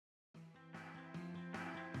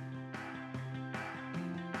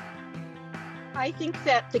I think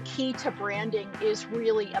that the key to branding is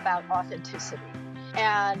really about authenticity.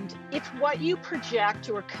 And if what you project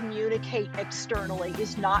or communicate externally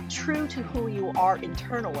is not true to who you are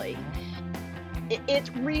internally, it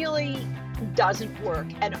really doesn't work.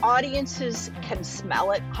 And audiences can smell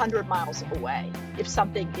it 100 miles away if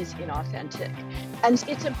something is inauthentic. And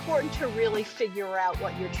it's important to really figure out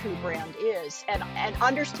what your true brand is and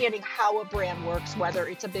understanding how a brand works, whether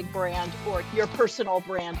it's a big brand or your personal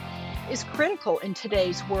brand, is critical in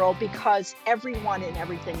today's world because everyone and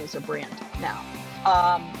everything is a brand now.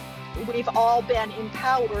 We've all been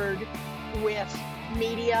empowered with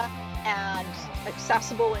media and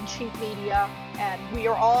accessible and cheap media, and we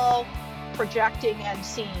are all projecting and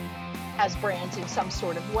seen as brands in some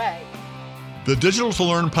sort of way. The Digital to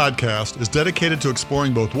Learn podcast is dedicated to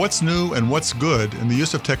exploring both what's new and what's good in the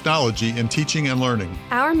use of technology in teaching and learning.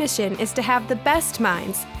 Our mission is to have the best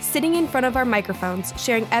minds sitting in front of our microphones,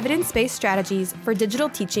 sharing evidence-based strategies for digital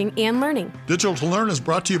teaching and learning. Digital to Learn is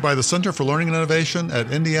brought to you by the Center for Learning and Innovation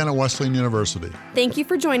at Indiana Wesleyan University. Thank you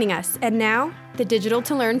for joining us. And now, the Digital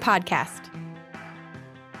to Learn podcast.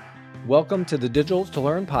 Welcome to the Digital to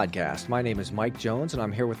Learn podcast. My name is Mike Jones, and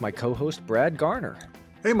I'm here with my co-host, Brad Garner.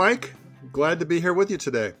 Hey, Mike. Glad to be here with you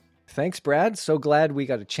today. Thanks, Brad. So glad we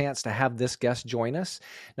got a chance to have this guest join us.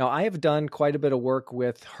 Now, I have done quite a bit of work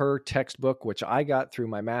with her textbook, which I got through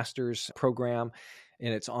my master's program,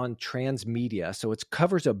 and it's on transmedia. So it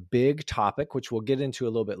covers a big topic, which we'll get into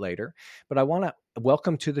a little bit later. But I want to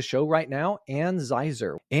welcome to the show right now, Ann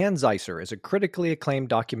Zeiser. Ann Zeiser is a critically acclaimed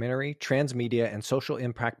documentary, transmedia, and social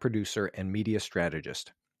impact producer and media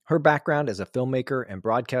strategist. Her background as a filmmaker and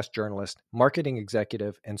broadcast journalist, marketing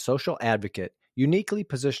executive, and social advocate uniquely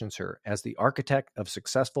positions her as the architect of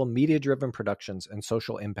successful media-driven productions and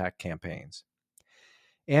social impact campaigns.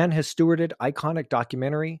 Ann has stewarded iconic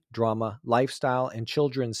documentary, drama, lifestyle, and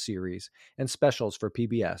children's series and specials for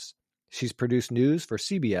PBS. She's produced news for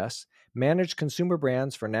CBS, managed consumer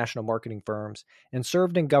brands for national marketing firms, and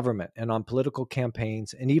served in government and on political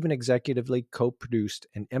campaigns, and even executively co-produced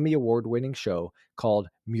an Emmy Award-winning show called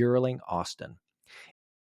Muraling Austin.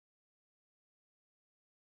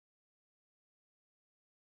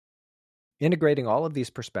 Integrating all of these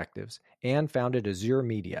perspectives, Ann founded Azure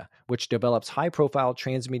Media, which develops high-profile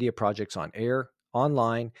transmedia projects on air,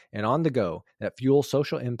 online, and on the go that fuel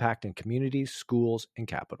social impact in communities, schools, and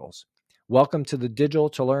capitals. Welcome to the Digital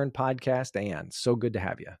to Learn podcast, Ann. So good to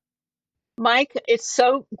have you. Mike, it's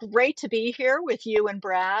so great to be here with you and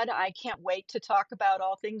Brad. I can't wait to talk about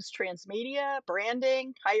all things transmedia,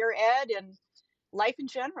 branding, higher ed, and life in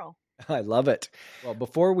general. I love it. Well,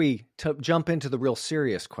 before we jump into the real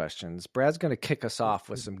serious questions, Brad's going to kick us off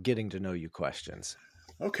with some getting to know you questions.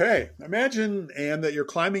 Okay. Imagine, Ann, that you're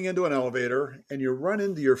climbing into an elevator and you run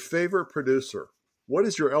into your favorite producer. What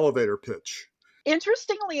is your elevator pitch?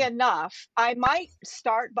 Interestingly enough, I might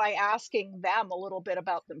start by asking them a little bit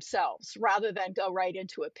about themselves rather than go right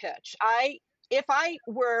into a pitch. If I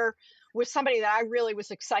were with somebody that I really was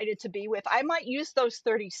excited to be with, I might use those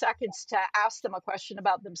 30 seconds to ask them a question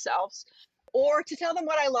about themselves or to tell them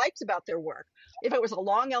what I liked about their work. If it was a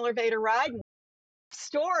long elevator ride,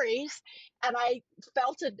 stories, and I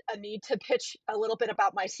felt a need to pitch a little bit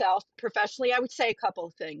about myself professionally, I would say a couple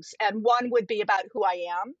of things. And one would be about who I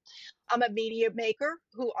am. I'm a media maker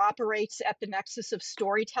who operates at the nexus of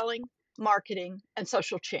storytelling, marketing, and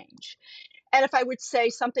social change. And if I would say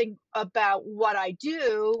something about what I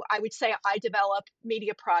do, I would say I develop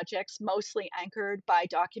media projects mostly anchored by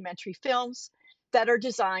documentary films that are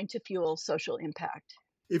designed to fuel social impact.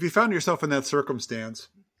 If you found yourself in that circumstance,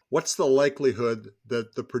 what's the likelihood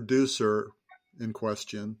that the producer in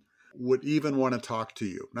question would even want to talk to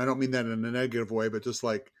you? And I don't mean that in a negative way, but just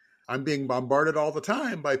like, I'm being bombarded all the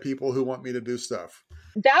time by people who want me to do stuff.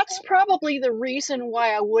 That's probably the reason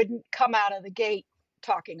why I wouldn't come out of the gate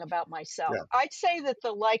talking about myself. Yeah. I'd say that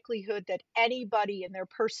the likelihood that anybody in their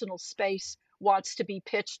personal space wants to be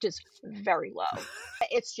pitched is very low.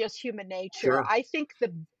 It's just human nature. Sure. I think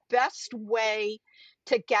the best way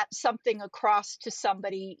to get something across to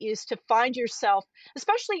somebody is to find yourself,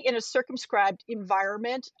 especially in a circumscribed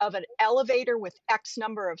environment of an elevator with X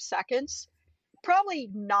number of seconds, probably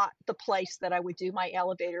not the place that I would do my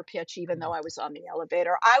elevator pitch, even though I was on the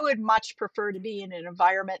elevator. I would much prefer to be in an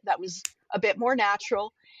environment that was a bit more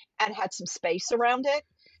natural and had some space around it.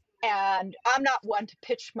 And I'm not one to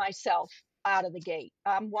pitch myself out of the gate.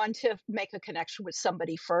 I'm one to make a connection with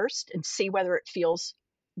somebody first and see whether it feels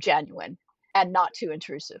genuine and not too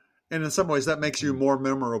intrusive. And in some ways that makes you more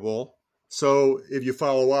memorable. So if you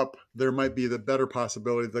follow up, there might be the better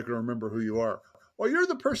possibility they're going to remember who you are. Well, you're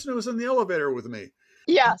the person who was in the elevator with me.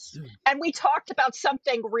 Yes. And we talked about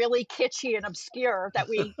something really kitschy and obscure that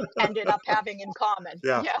we ended up having in common.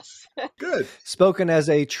 Yeah. Yes. Good. Spoken as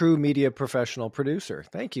a true media professional producer.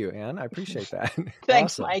 Thank you, Anne. I appreciate that.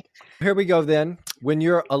 Thanks, Awesome. Mike. Here we go then. When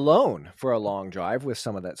you're alone for a long drive with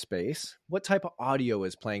some of that space, what type of audio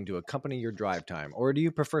is playing to accompany your drive time? Or do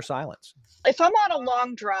you prefer silence? If I'm on a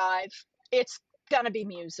long drive, it's going to be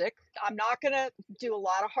music. I'm not going to do a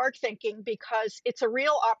lot of hard thinking because it's a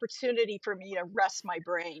real opportunity for me to rest my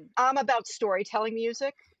brain. I'm about storytelling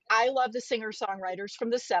music. I love the singer-songwriters from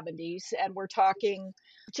the 70s, and we're talking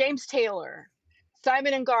James Taylor,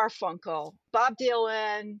 Simon and Garfunkel, Bob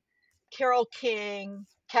Dylan, Carole King,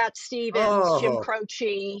 Cat Stevens, Jim Oh,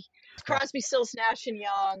 Croce, Crosby, Stills, Nash and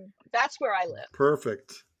Young. That's where I live.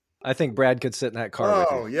 perfect. I think Brad could sit in that car with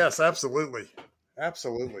you. Oh, yes, absolutely.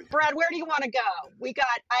 Absolutely. Brad, where do you want to go?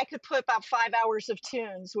 I could put about 5 hours of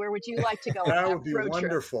tunes. Where would you like to go on That that would be road trip?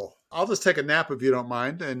 wonderful. I'll just take a nap if you don't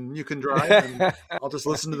mind, and you can drive, and I'll just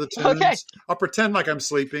listen to the tunes. Okay. I'll pretend like I'm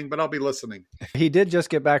sleeping, but I'll be listening. He did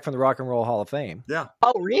just get back from the Rock and Roll Hall of Fame. Yeah.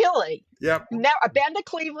 Oh, really? Yep. Now, I've been to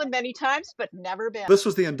Cleveland many times, but never been. This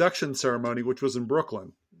was the induction ceremony, which was in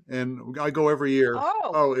Brooklyn, and I go every year.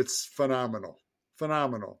 Oh, It's phenomenal.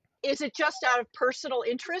 Phenomenal. is it just out of personal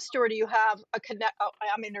interest, or do you have a connect? Oh,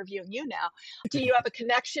 I'm interviewing you now. Do you have a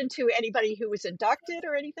connection to anybody who was inducted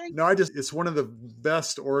or anything? No, it's one of the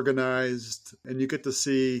best organized, and you get to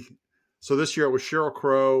see. So this year it was Sheryl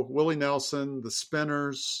Crow, Willie Nelson, the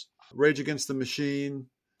Spinners, Rage Against the Machine,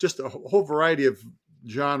 just a whole variety of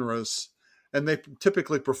genres, and they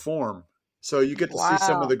typically perform. So you get to see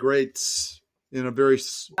some of the greats in a very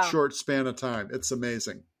short span of time. It's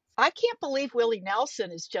amazing. I can't believe Willie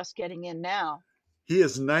Nelson is just getting in now. He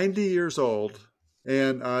is 90 years old,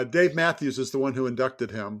 and Dave Matthews is the one who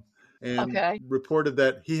inducted him, and reported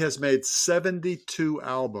that he has made 72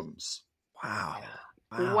 albums. Wow.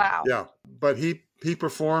 Yeah, but he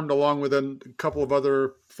performed along with a couple of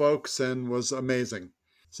other folks and was amazing.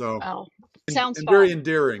 So, sounds and fun. very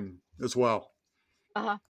endearing as well.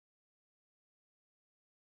 Uh-huh.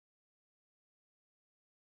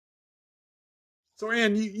 So,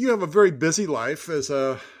 Anne, you have a very busy life as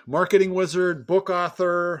a marketing wizard, book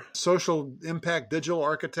author, social impact digital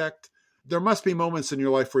architect. There must be moments in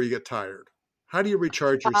your life where you get tired. How do you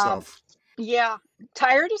recharge yourself? Yeah,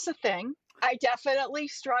 tired is a thing. I definitely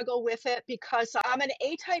struggle with it because I'm an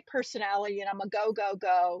A-type personality and I'm a go, go,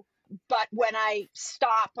 go. But when I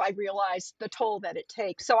stop, I realize the toll that it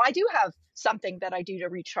takes. So I do have something that I do to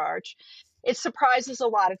recharge. It surprises a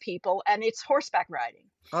lot of people, and it's horseback riding.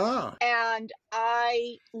 And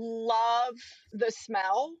I love the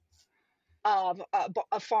smell of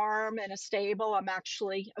a farm and a stable. I'm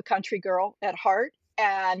actually a country girl at heart,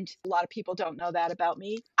 and a lot of people don't know that about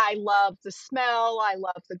me. I love the smell. I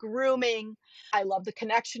love the grooming. I love the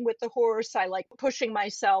connection with the horse. I like pushing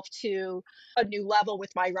myself to a new level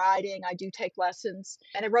with my riding. I do take lessons,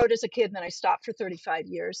 and I rode as a kid, and then I stopped for 35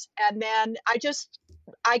 years. And then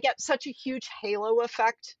I get such a huge halo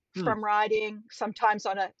effect from riding. Sometimes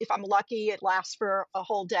if I'm lucky, it lasts for a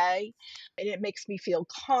whole day, and it makes me feel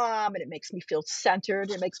calm, and it makes me feel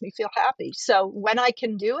centered. It makes me feel happy. So when I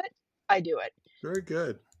can do it, I do it. Very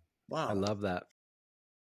good. Wow. I love that.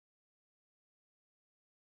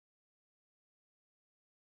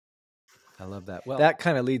 I love that. Well, that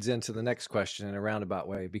kind of leads into the next question in a roundabout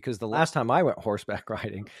way, because the last time I went horseback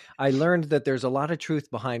riding, I learned that there's a lot of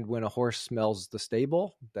truth behind when a horse smells the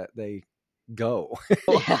stable, that they go.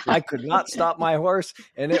 I could not stop my horse,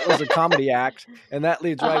 and it was a comedy act. And that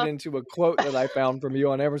leads right into a quote that I found from you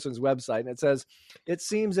on Emerson's website. And it says, "It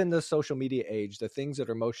seems in the social media age, the things that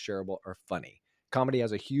are most shareable are funny. Comedy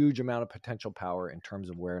has a huge amount of potential power in terms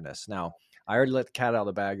of awareness." Now, I already let the cat out of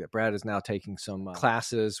the bag that Brad is now taking some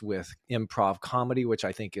classes with improv comedy, which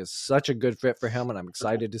I think is such a good fit for him, and I'm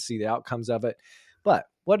excited to see the outcomes of it. But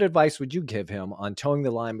what advice would you give him on towing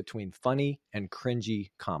the line between funny and cringy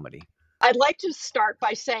comedy? I'd like to start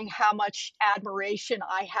by saying how much admiration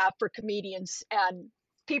I have for comedians and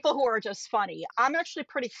people who are just funny. I'm actually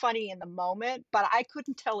pretty funny in the moment, but I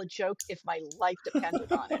couldn't tell a joke if my life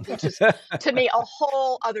depended on it, which is, to me, a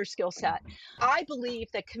whole other skill set. I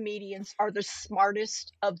believe that comedians are the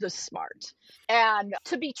smartest of the smart. And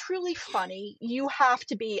to be truly funny, you have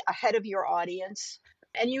to be ahead of your audience.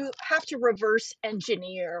 And you have to reverse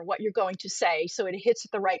engineer what you're going to say so it hits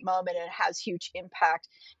at the right moment and it has huge impact.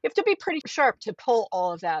 You have to be pretty sharp to pull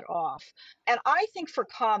all of that off. And I think for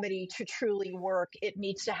comedy to truly work, it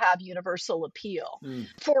needs to have universal appeal.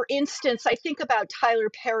 For instance, I think about Tyler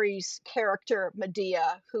Perry's character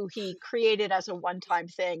Medea, who he created as a one-time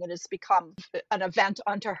thing and has become an event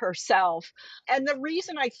unto herself. And the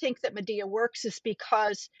reason I think that Medea works is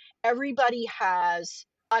because everybody has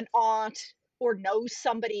an aunt or knows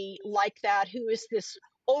somebody like that who is this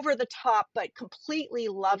over the top but completely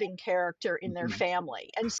loving character in their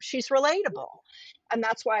family. And she's relatable. And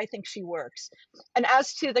that's why I think she works. And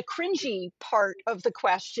as to the cringy part of the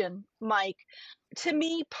question, Mike, to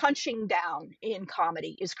me, punching down in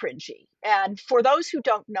comedy is cringy. And for those who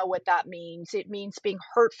don't know what that means, it means being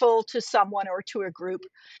hurtful to someone or to a group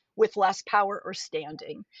with less power or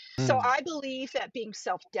standing. So I believe that being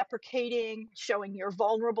self deprecating, showing your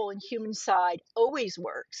vulnerable and human side always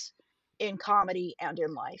works in comedy and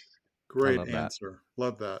in life. Great love that. answer.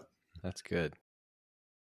 Love that. That's good.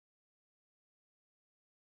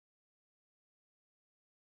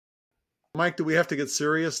 Mike, do we have to get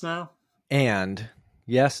serious now? And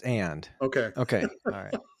yes, and Okay. okay. All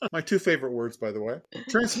right. My two favorite words, by the way.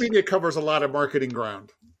 Transmedia covers a lot of marketing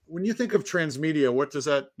ground. When you think of transmedia, what does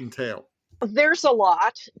that entail? There's a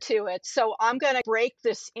lot to it. So I'm going to break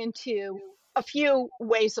this into a few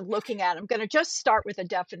ways of looking at it. I'm going to just start with a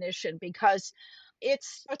definition because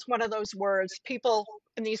it's one of those words. People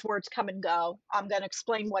and these words come and go. I'm going to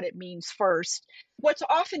explain what it means first. What's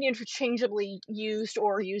often interchangeably used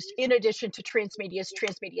or used in addition to transmedia is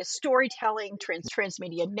transmedia storytelling,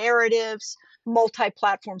 transmedia narratives,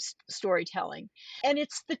 multi-platform storytelling. And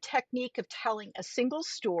it's the technique of telling a single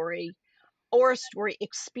story or a story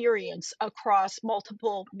experience across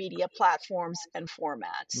multiple media platforms and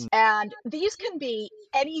formats. And these can be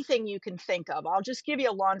anything you can think of. I'll just give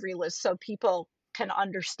you a laundry list so people can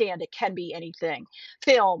understand it can be anything: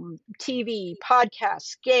 film, TV,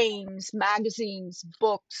 podcasts, games, magazines,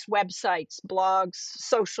 books, websites, blogs,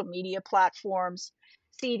 social media platforms,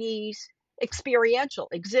 CDs, experiential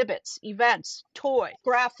exhibits, events, toy,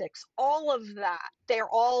 graphics, all of that. They're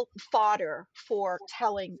all fodder for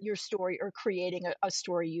telling your story or creating a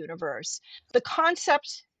story universe. The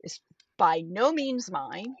concept is by no means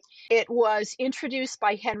mine. It was introduced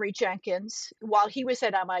by Henry Jenkins while he was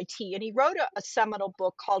at MIT, and he wrote a seminal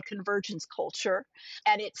book called Convergence Culture,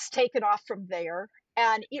 and it's taken off from there.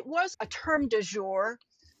 And it was a term du jour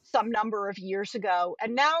some number of years ago.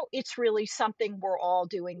 And now it's really something we're all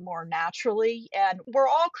doing more naturally. And we're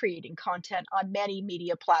all creating content on many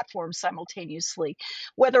media platforms simultaneously,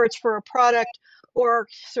 whether it's for a product or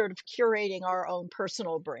sort of curating our own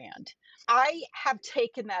personal brand. I have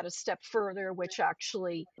taken that a step further, which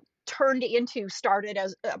actually started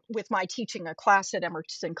as with my teaching a class at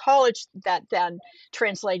Emerson College that then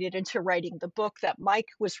translated into writing the book that Mike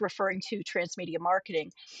was referring to, Transmedia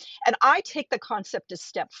Marketing. And I take the concept a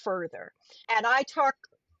step further, and I talk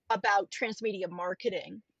about transmedia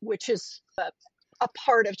marketing, which is a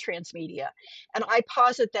part of transmedia. And I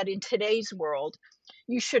posit that in today's world,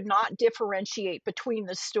 you should not differentiate between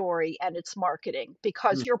the story and its marketing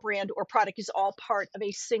because your brand or product is all part of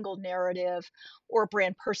a single narrative or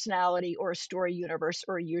brand personality or a story universe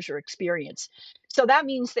or a user experience. So that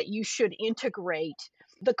means that you should integrate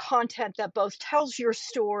the content that both tells your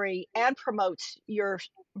story and promotes your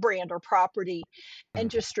brand or property and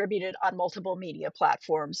distribute it on multiple media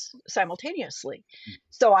platforms simultaneously.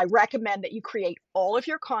 So I recommend that you create all of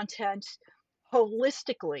your content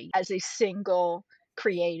holistically as a single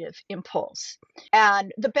creative impulse.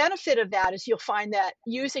 And the benefit of that is you'll find that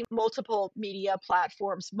using multiple media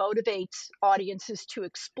platforms motivates audiences to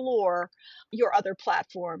explore your other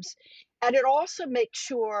platforms. And it also makes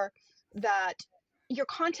sure that your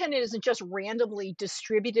content isn't just randomly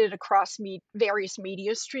distributed across various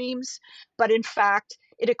media streams, but in fact,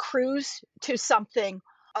 it accrues to something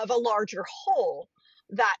of a larger whole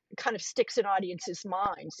that kind of sticks in audiences'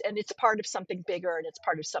 minds, and it's part of something bigger and it's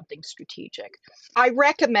part of something strategic. I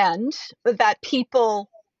recommend that people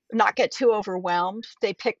not get too overwhelmed.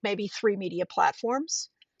 They pick maybe 3 media platforms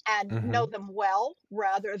and know them well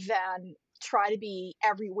rather than try to be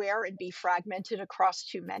everywhere and be fragmented across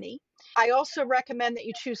too many. I also recommend that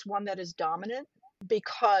you choose one that is dominant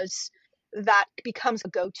because that becomes a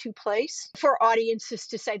go-to place for audiences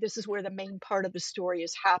to say, this is where the main part of the story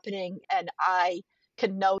is happening, and I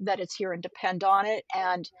can know that it's here and depend on it.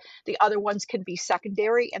 And the other ones can be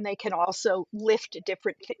secondary, and they can also lift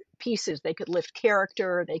different pieces. They could lift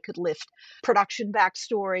character, they could lift production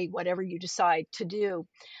backstory, whatever you decide to do.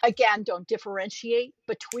 Again, don't differentiate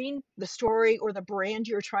between the story or the brand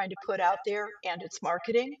you're trying to put out there and its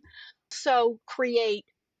marketing. So create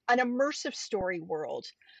an immersive story world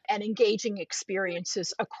and engaging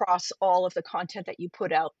experiences across all of the content that you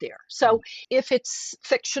put out there. So if it's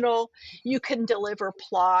fictional, you can deliver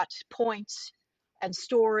plot points and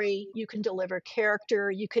story, you can deliver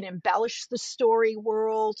character, you can embellish the story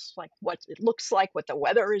world, like what it looks like, what the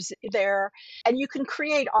weather is there, and you can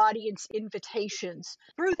create audience invitations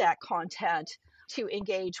through that content to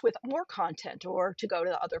engage with more content or to go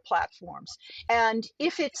to other platforms. And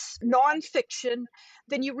if it's nonfiction,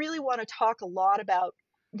 then you really want to talk a lot about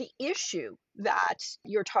the issue that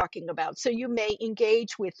you're talking about. So you may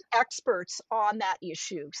engage with experts on that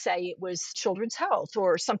issue. Say it was children's health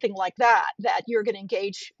or something like that, that you're going to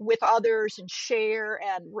engage with others and share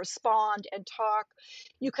and respond and talk.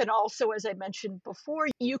 You can also, as I mentioned before,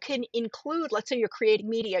 you can include, let's say you're creating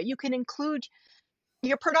media, you can include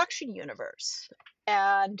your production universe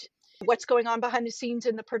and what's going on behind the scenes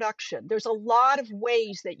in the production. There's a lot of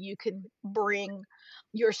ways that you can bring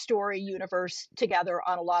your story universe together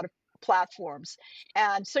on a lot of platforms.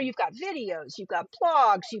 And so you've got videos, you've got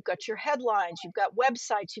blogs, you've got your headlines, you've got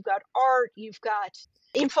websites, you've got art, you've got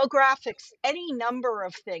infographics, any number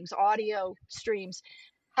of things, audio streams,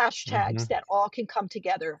 hashtags that all can come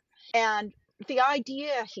together. And the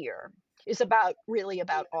idea here is really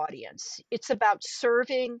about audience. It's about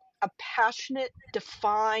serving a passionate,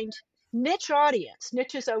 defined niche audience.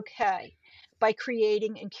 Niche is okay, by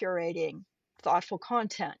creating and curating thoughtful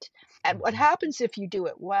content. And what happens if you do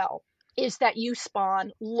it well is that you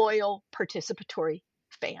spawn loyal participatory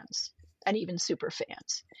fans and even super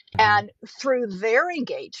fans. And through their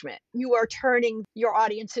engagement, you are turning your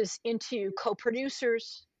audiences into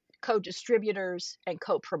co-producers, co-distributors, and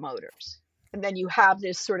co-promoters. And then you have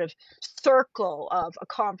this sort of circle of a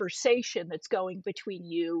conversation that's going between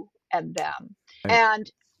you and them. Right.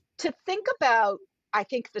 And to think about, I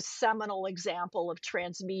think, the seminal example of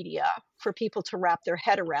transmedia for people to wrap their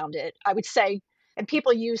head around it, I would say, and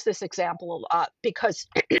people use this example a lot because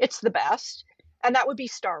it's the best, and that would be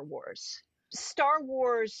Star Wars. Star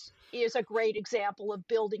Wars is a great example of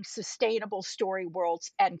building sustainable story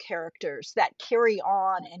worlds and characters that carry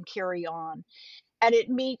on and carry on. And it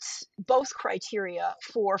meets both criteria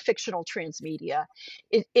for fictional transmedia.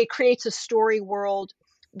 It creates a story world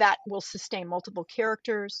that will sustain multiple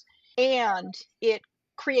characters, and it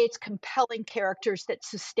creates compelling characters that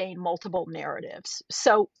sustain multiple narratives.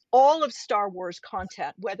 So all of Star Wars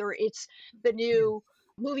content, whether it's the new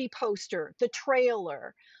movie poster, the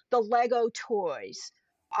trailer, the Lego toys,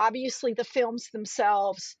 obviously the films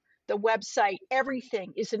themselves, the website,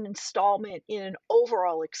 everything is an installment in an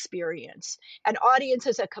overall experience. And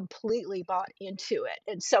audiences are completely bought into it.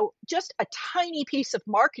 And so just a tiny piece of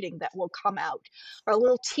marketing that will come out, or a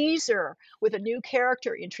little teaser with a new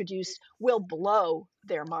character introduced, will blow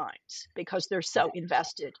their minds because they're so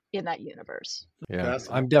invested in that universe. Yeah,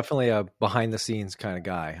 I'm definitely a behind the scenes kind of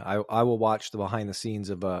guy. I will watch the behind the scenes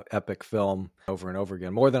of a epic film over and over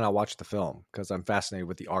again, more than I watch the film, because I'm fascinated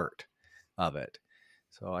with the art of it.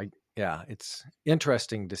 So it's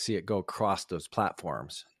interesting to see it go across those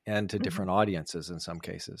platforms and to different audiences in some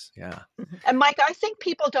cases. Yeah. And Mike, I think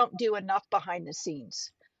people don't do enough behind the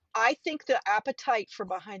scenes. I think the appetite for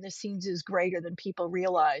behind the scenes is greater than people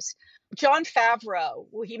realize. Jon Favreau,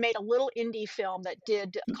 he made a little indie film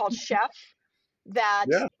called Chef, that,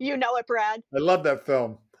 you know it, Brad? I love that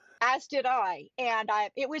film. As did I. And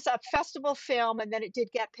it was a festival film, and then it did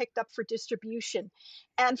get picked up for distribution.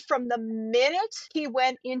 And from the minute he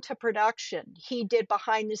went into production, he did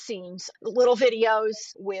behind the scenes little videos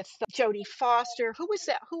with Jodie Foster. Who was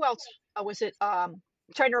that? Who else was it?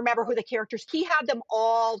 Trying to remember who the characters. He had them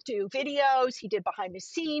all do videos. He did behind the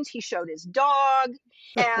scenes. He showed his dog.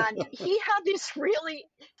 And he had this really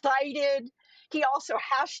excited. He also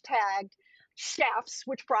hashtagged chefs,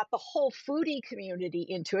 which brought the whole foodie community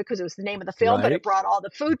into it because it was the name of the film, but it brought all the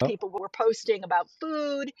food people who were posting about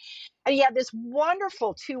food. And he had this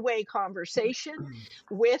wonderful two-way conversation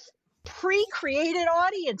with pre-created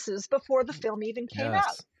audiences before the film even came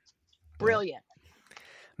out. Brilliant.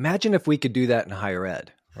 Imagine if we could do that in higher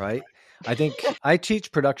ed, right? I think I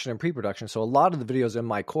teach production and pre-production. So a lot of the videos in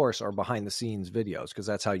my course are behind the scenes videos because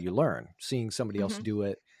that's how you learn, seeing somebody else do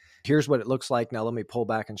it. Here's what it looks like. Now let me pull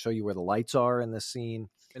back and show you where the lights are in this scene.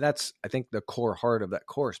 And that's, I think, the core heart of that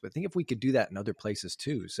course. But I think if we could do that in other places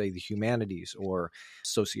too, say the humanities or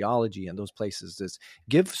sociology and those places, is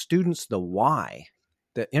give students the why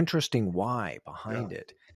the interesting why behind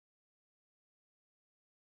it.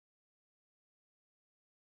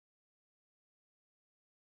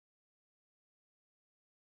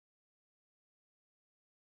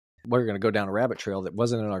 We're going to go down a rabbit trail that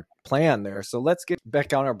wasn't in our plan there. So let's get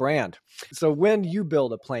back on our brand. So when you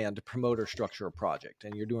build a plan to promote or structure a project,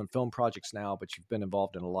 and you're doing film projects now, but you've been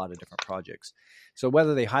involved in a lot of different projects. So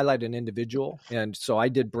whether they highlight an individual, and so I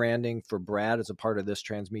did branding for Brad as a part of this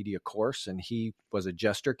transmedia course, and he was a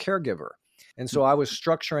gesture caregiver. And so I was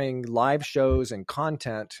structuring live shows and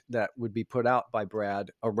content that would be put out by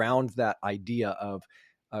Brad around that idea of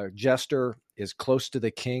a jester is close to the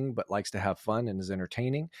king, but likes to have fun and is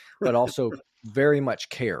entertaining, but also very much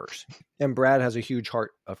cares. And Brad has a huge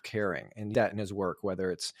heart of caring, and that in his work, whether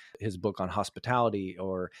it's his book on hospitality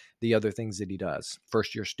or the other things that he does,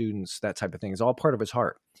 first year students, that type of thing is all part of his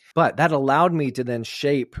heart. But that allowed me to then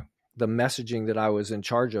shape the messaging that I was in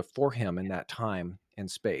charge of for him in that time and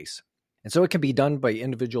space. And so it can be done by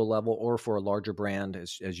individual level or for a larger brand,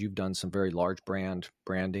 as you've done some very large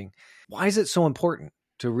branding. Why is it so important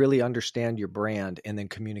to really understand your brand and then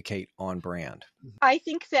communicate on brand? I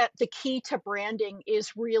think that the key to branding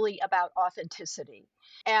is really about authenticity.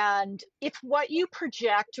 And if what you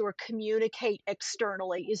project or communicate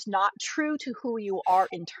externally is not true to who you are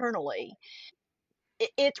internally,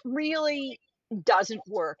 it really doesn't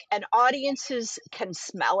work. And audiences can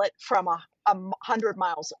smell it from 100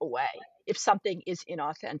 miles away if something is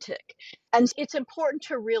inauthentic. And it's important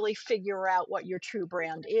to really figure out what your true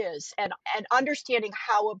brand is, and understanding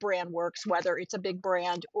how a brand works, whether it's a big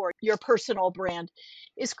brand or your personal brand,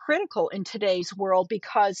 is critical in today's world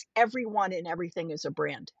because everyone and everything is a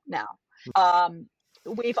brand now. Um,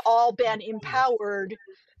 we've all been empowered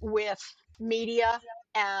with media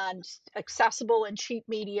and accessible and cheap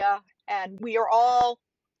media, and we are all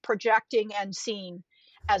projecting and seen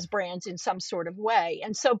as brands in some sort of way.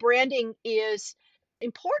 And so branding is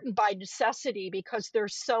important by necessity because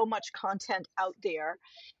there's so much content out there,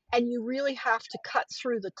 and you really have to cut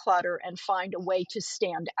through the clutter and find a way to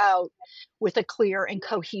stand out with a clear and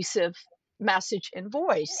cohesive message and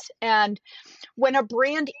voice. And when a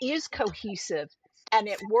brand is cohesive and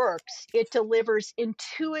it works, it delivers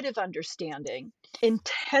intuitive understanding,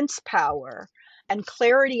 intense power, and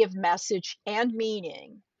clarity of message and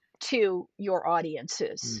meaning to your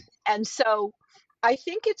audiences. And so I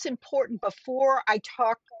think it's important, before I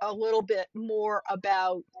talk a little bit more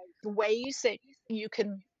about ways that you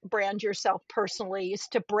can brand yourself personally, is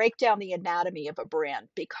to break down the anatomy of a brand,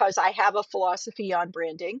 because I have a philosophy on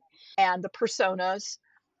branding and the personas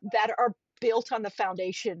that are built on the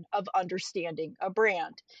foundation of understanding a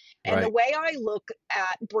brand. And the Right. way I look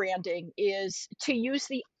at branding is to use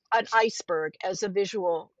an iceberg as a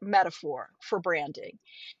visual metaphor for branding.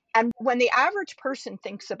 And when the average person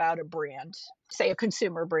thinks about a brand, say a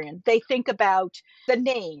consumer brand, they think about the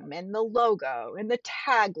name and the logo and the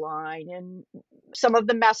tagline and some of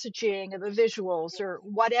the messaging or the visuals or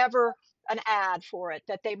whatever, an ad for it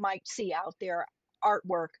that they might see out there,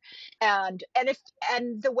 artwork. And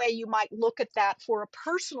the way you might look at that for a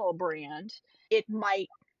personal brand, it might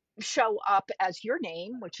show up as your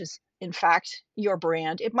name, which is in fact your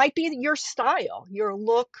brand. It might be your style, your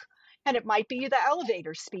look, and it might be the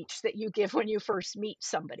elevator speech that you give when you first meet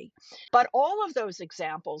somebody. But all of those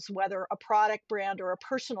examples, whether a product brand or a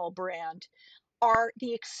personal brand, are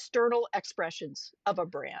the external expressions of a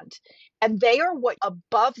brand. And they are what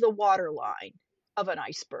above the waterline of an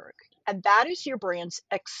iceberg. And that is your brand's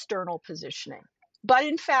external positioning. But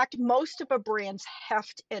in fact, most of a brand's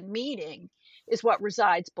heft and meaning is what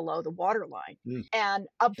resides below the waterline. And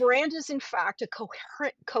a brand is, in fact, a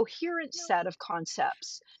coherent set of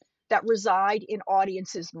concepts that reside in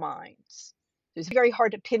audiences' minds. It's very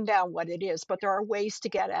hard to pin down what it is, but there are ways to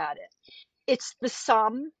get at it. It's the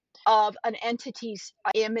sum of an entity's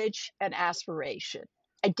image and aspiration.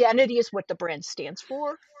 Identity is what the brand stands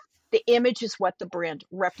for. The image is what the brand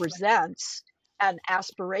represents, and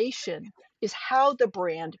aspiration is how the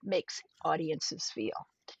brand makes audiences feel.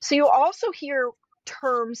 So you also hear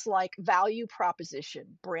terms like value proposition,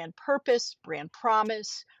 brand purpose, brand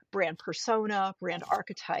promise, brand persona, brand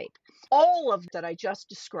archetype. All of that I just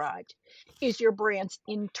described is your brand's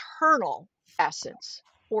internal essence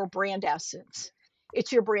or brand essence.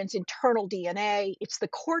 It's your brand's internal DNA. It's the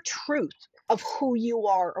core truth of who you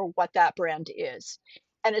are or what that brand is.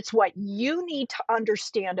 And it's what you need to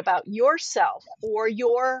understand about yourself or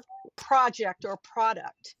your project or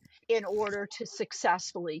product in order to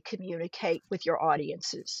successfully communicate with your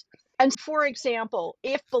audiences. And for example,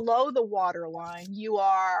 if below the waterline you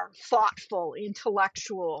are thoughtful,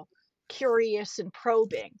 intellectual, curious, and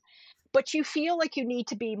probing, but you feel like you need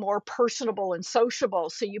to be more personable and sociable.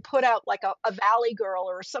 So you put out like a valley girl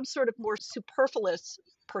or some sort of more superfluous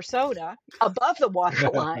persona above the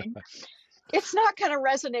waterline. It's not going to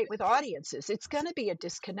resonate with audiences. It's going to be a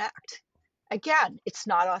disconnect. Again, it's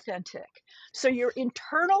not authentic. So your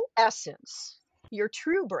internal essence, your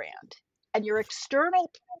true brand, and your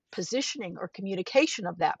external positioning or communication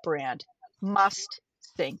of that brand must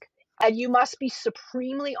sync. And you must be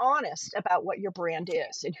supremely honest about what your brand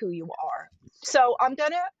is and who you are. So I'm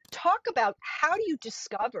going to talk about how do you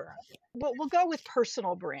discover. We'll go with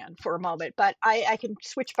personal brand for a moment, but I can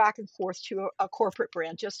switch back and forth to a corporate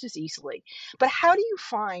brand just as easily. But how do you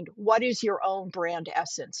find what is your own brand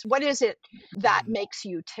essence? What is it that makes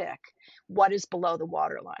you tick? What is below the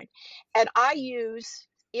waterline? And I use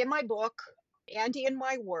in my book and in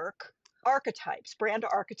my work archetypes, brand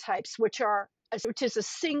archetypes, which is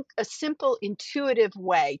a simple, intuitive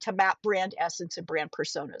way to map brand essence and brand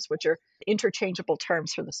personas, which are interchangeable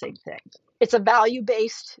terms for the same thing. It's a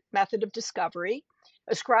value-based method of discovery,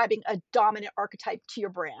 ascribing a dominant archetype to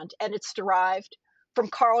your brand, and it's derived from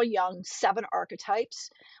Carl Jung's 7 archetypes,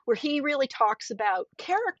 where he really talks about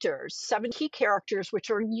characters, 7 key characters, which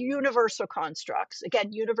are universal constructs. Again,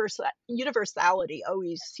 universality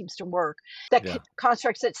always seems to work.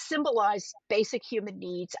 Constructs that symbolize basic human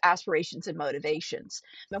needs, aspirations, and motivations.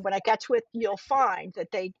 And when I get to it, you'll find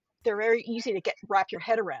that they're very easy to wrap your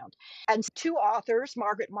head around. And 2 authors,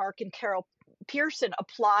 Margaret Mark and Carol Pearson,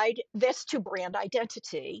 applied this to brand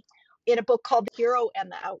identity in a book called The Hero and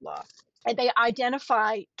the Outlaw. And they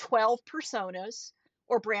identify 12 personas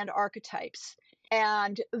or brand archetypes.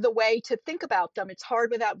 And the way to think about them, it's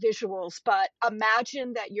hard without visuals, but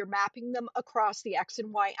imagine that you're mapping them across the X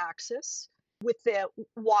and Y axis, with the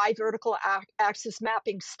Y vertical axis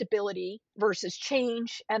mapping stability versus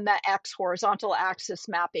change, and the X horizontal axis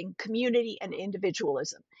mapping community and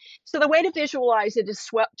individualism. So the way to visualize it is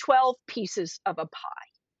 12 pieces of a pie,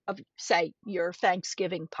 of, say, your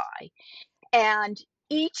Thanksgiving pie. And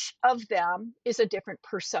each of them is a different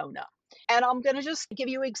persona. And I'm going to just give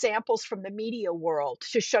you examples from the media world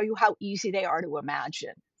to show you how easy they are to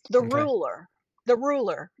imagine. The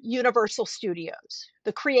ruler, Universal Studios.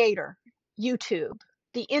 The creator, YouTube.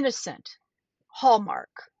 The innocent, Hallmark.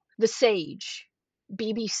 The sage,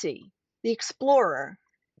 BBC. The explorer,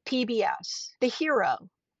 PBS. The hero,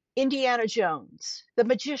 Indiana Jones. The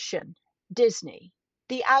magician, Disney.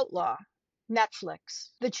 The outlaw, Netflix.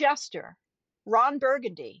 The jester, Ron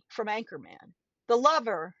Burgundy from Anchorman. The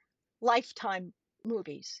lover, Lifetime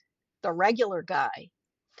movies. The regular guy,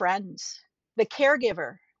 Friends. The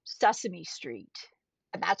caregiver, Sesame Street.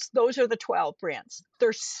 And those are the 12 brands.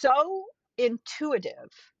 They're so intuitive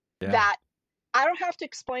that I don't have to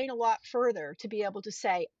explain a lot further to be able to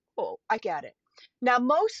say, oh, I get it. Now,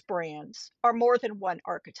 most brands are more than one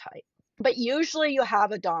archetype, but usually you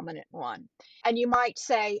have a dominant one. And you might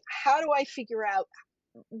say, how do I figure out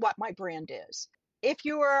what my brand is? If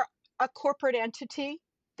you are a corporate entity,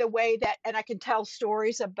 the way that, and I can tell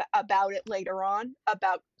stories about it later on,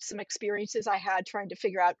 about some experiences I had trying to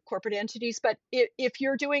figure out corporate entities. But if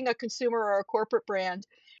you're doing a consumer or a corporate brand,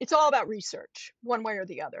 it's all about research, one way or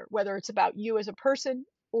the other, whether it's about you as a person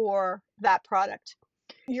or that product.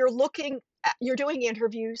 You're doing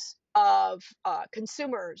interviews of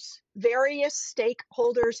consumers, various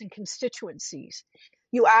stakeholders and constituencies.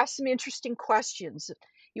 You ask some interesting questions.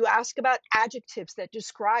 You ask about adjectives that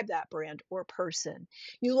describe that brand or person.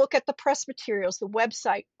 You look at the press materials, the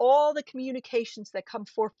website, all the communications that come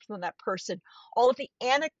forth from that person, all of the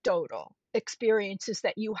anecdotal experiences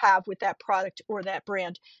that you have with that product or that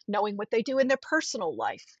brand, knowing what they do in their personal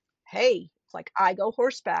life. Hey, like I go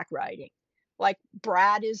horseback riding. Like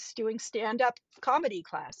Brad is doing stand-up comedy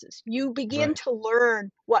classes. You begin to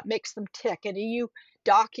learn what makes them tick, and you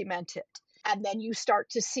document it. And then you start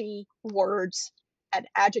to see words and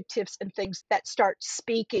adjectives and things that start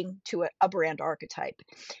speaking to a brand archetype.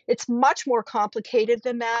 It's much more complicated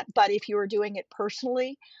than that, but if you are doing it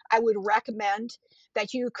personally, I would recommend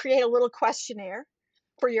that you create a little questionnaire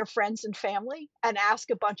for your friends and family and ask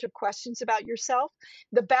a bunch of questions about yourself.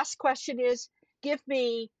 The best question is, give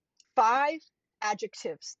me 5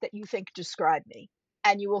 adjectives that you think describe me.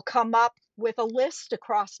 And you will come up with a list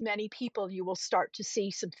across many people. You will start to see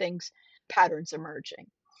some things, patterns emerging.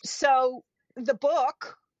 So the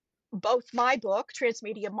book, both my book,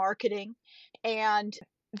 Transmedia Marketing, and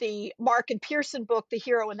the Mark and Pearson book, The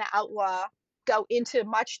Hero and the Outlaw, go into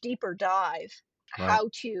much deeper dive how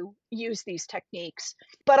to use these techniques.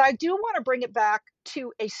 But I do want to bring it back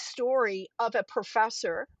to a story of a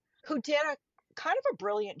professor who did a kind of a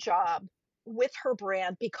brilliant job with her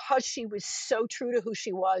brand because she was so true to who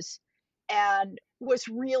she was and was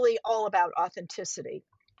really all about authenticity.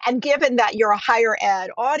 And given that you're a higher ed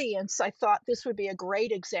audience, I thought this would be a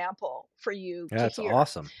great example for you to That's hear.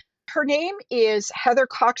 awesome. Her name is Heather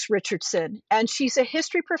Cox Richardson, and she's a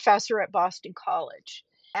history professor at Boston College.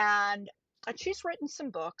 And she's written some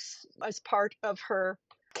books as part of her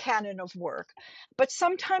canon of work. But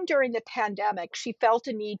sometime during the pandemic, she felt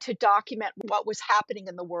a need to document what was happening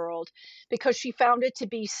in the world because she found it to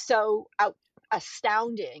be so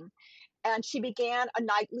astounding. And she began a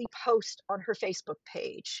nightly post on her Facebook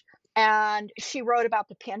page. And she wrote about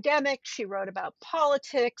the pandemic, she wrote about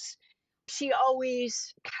politics. She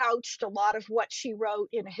always couched a lot of what she wrote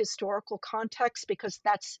in a historical context because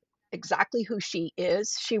that's exactly who she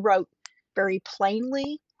is. She wrote very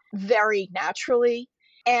plainly, very naturally.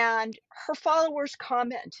 And her followers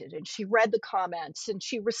commented, and she read the comments, and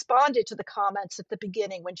she responded to the comments at the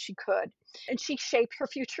beginning when she could. And she shaped her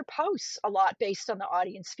future posts a lot based on the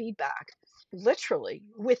audience feedback. Literally,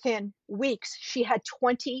 within weeks, she had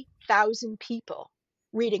 20,000 people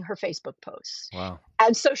reading her Facebook posts. Wow.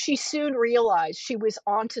 And so she soon realized she was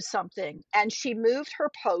onto something, and she moved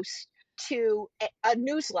her post to a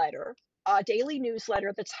newsletter, a daily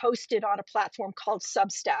newsletter that's hosted on a platform called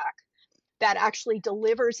Substack that actually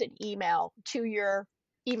delivers an email to your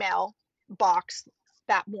email box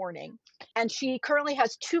that morning. And she currently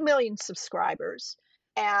has 2 million subscribers.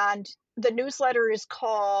 And the newsletter is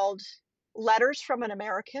called Letters from an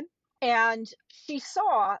American. And she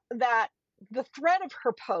saw that the thread of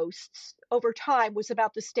her posts over time was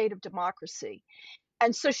about the state of democracy.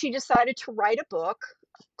 And so she decided to write a book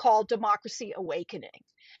called Democracy Awakening,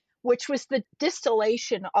 which was the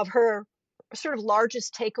distillation of her sort of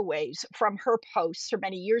largest takeaways from her posts, her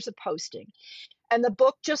many years of posting. And the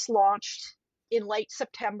book just launched in late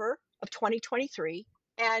September of 2023,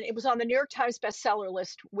 and it was on the New York Times bestseller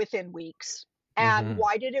list within weeks. And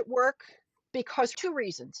why did it work? Because 2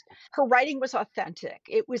 reasons. Her writing was authentic.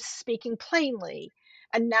 It was speaking plainly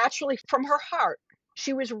and naturally from her heart.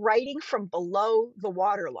 She was writing from below the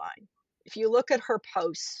waterline. If you look at her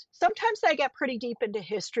posts, sometimes they get pretty deep into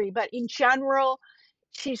history, but in general,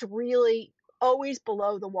 she's really always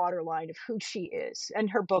below the waterline of who she is, and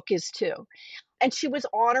her book is too. And she was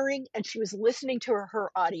honoring and she was listening to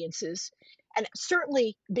her audiences, and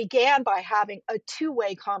certainly began by having a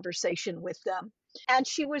two-way conversation with them. And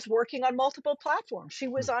she was working on multiple platforms. She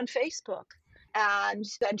was on Facebook, and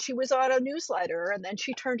then she was on a newsletter, and then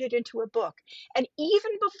she turned it into a book. And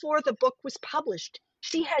even before the book was published,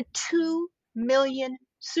 she had 2 million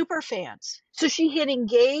super fans. So she had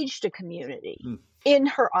engaged a community in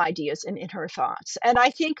her ideas and in her thoughts. And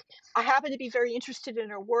I think I happen to be very interested in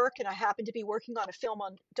her work, and I happen to be working on a film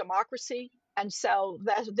on democracy. And so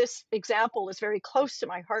this example is very close to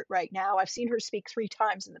my heart right now. I've seen her speak 3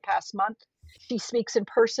 times in the past month. She speaks in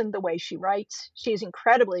person the way she writes. She is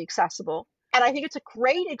incredibly accessible. And I think it's a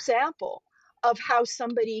great example of how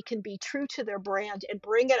somebody can be true to their brand and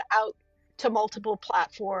bring it out to multiple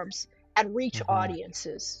platforms and reach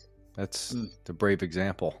audiences. That's the brave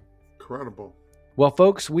example. Incredible. Well,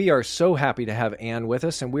 folks, we are so happy to have Ann with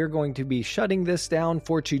us, and we're going to be shutting this down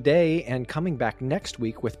for today and coming back next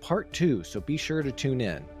week with part 2. So be sure to tune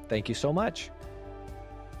in. Thank you so much.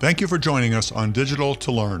 Thank you for joining us on Digital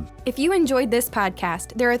to Learn. If you enjoyed this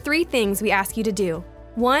podcast, there are 3 things we ask you to do.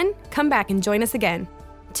 1, come back and join us again.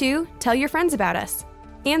 2, tell your friends about us.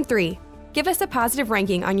 And 3, give us a positive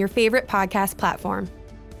ranking on your favorite podcast platform.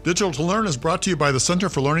 Digital to Learn is brought to you by the Center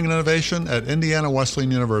for Learning and Innovation at Indiana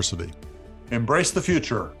Wesleyan University. Embrace the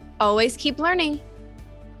future. Always keep learning.